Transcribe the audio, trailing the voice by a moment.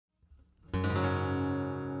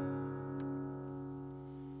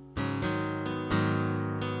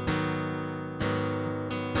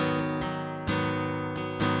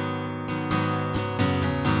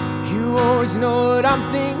always know what I'm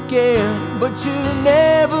thinking, but you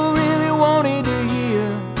never really wanted to hear.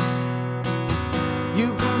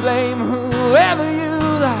 You can blame whoever you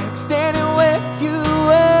like, standing where you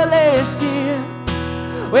were last year.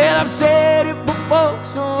 Well, I've said it before,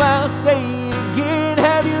 so I'll say it again.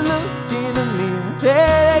 Have you looked in the mirror?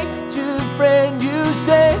 That ain't your friend. You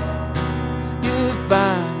say you're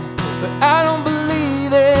fine, but I don't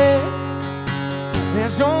believe it.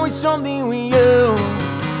 There's always something with you.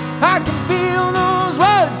 I can feel those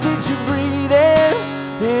words that you're breathing.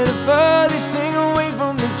 They're the furthest thing away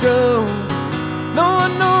from the truth. No, I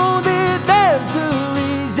know that there's a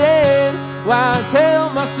reason why I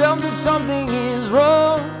tell myself that something is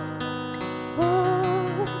wrong.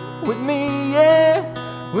 With me, yeah,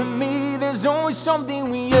 with me, there's always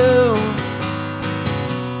something with you.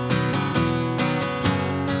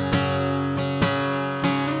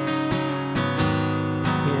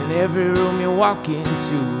 In every room you walk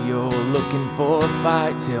into, you're looking for a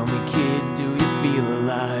fight. Tell me, kid, do you feel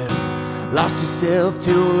alive? Lost yourself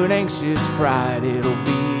to an anxious pride. It'll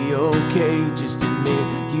be okay, just admit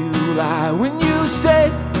you lie. When you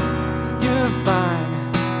say you're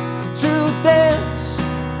fine, truth is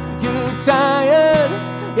you're tired.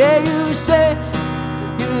 Yeah, you say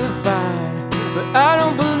you're fine, but I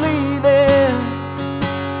don't believe it.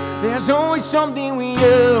 There's always something with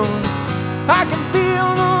you. I can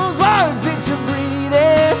feel those words that you're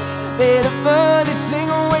breathing. They're the furthest thing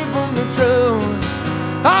away from the truth.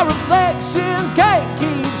 Our reflections can't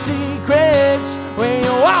keep secrets when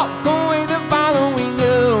you walk away, they're following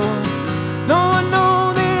you. Though I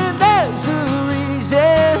know that there's a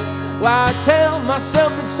reason why I tell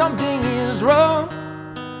myself that something is wrong.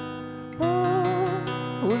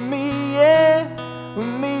 With me, yeah,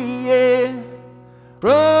 with me, yeah.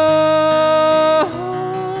 Wrong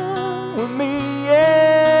with me, yeah.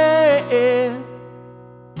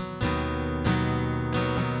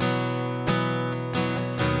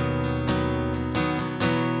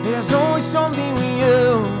 There's always something with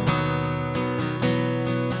you.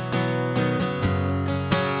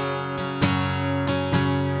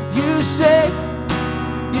 You say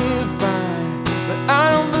you're fine, but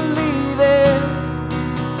I don't believe it.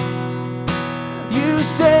 You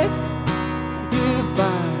say you're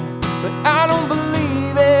fine, but I don't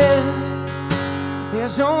believe it.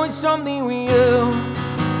 There's always something with you.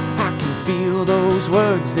 I can feel those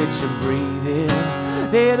words that you're breathing.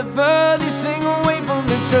 They're the furthest thing away from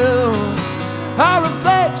the truth. Our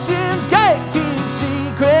reflections can't keep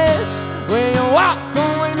secrets when you walk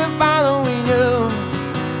away, they're following you.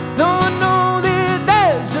 Though I know that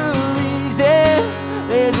there's a reason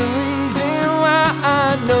why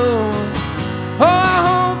I know. Oh, I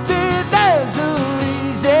hope that there's a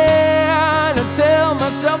reason to tell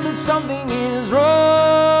myself that something is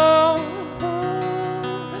wrong.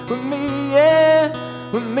 With me, yeah,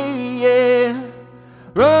 with me, yeah.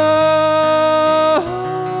 Wrong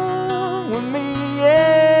with me,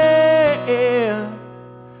 yeah.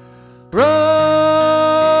 Wrong.